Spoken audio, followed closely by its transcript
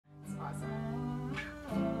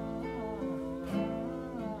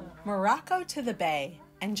Morocco to the Bay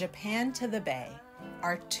and Japan to the Bay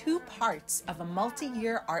are two parts of a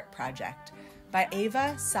multi-year art project by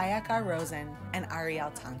Ava, Sayaka, Rosen, and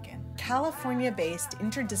Arielle Tonkin, California-based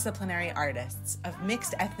interdisciplinary artists of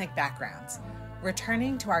mixed ethnic backgrounds,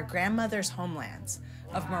 returning to our grandmothers' homelands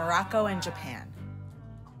of Morocco and Japan.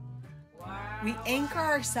 We anchor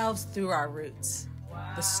ourselves through our roots,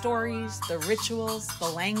 the stories, the rituals, the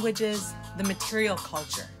languages, the material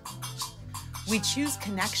culture. We choose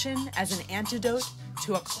connection as an antidote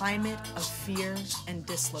to a climate of fear and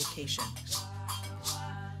dislocation.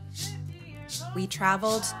 We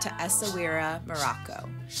traveled to Essaouira, Morocco,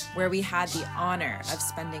 where we had the honor of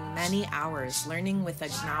spending many hours learning with a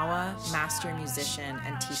Gnawa master musician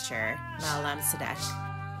and teacher, Malam Sadek.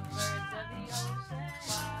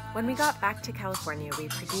 When we got back to California, we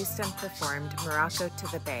produced and performed Morocco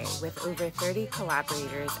to the Bay with over 30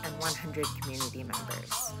 collaborators and 100 community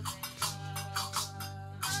members.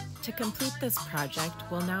 To complete this project,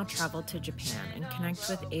 we'll now travel to Japan and connect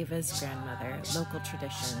with Ava's grandmother, local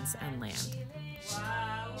traditions, and land.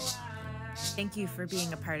 Thank you for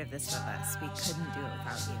being a part of this with us. We couldn't do it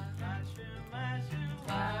without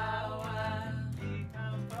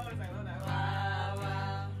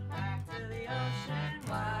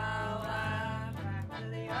you.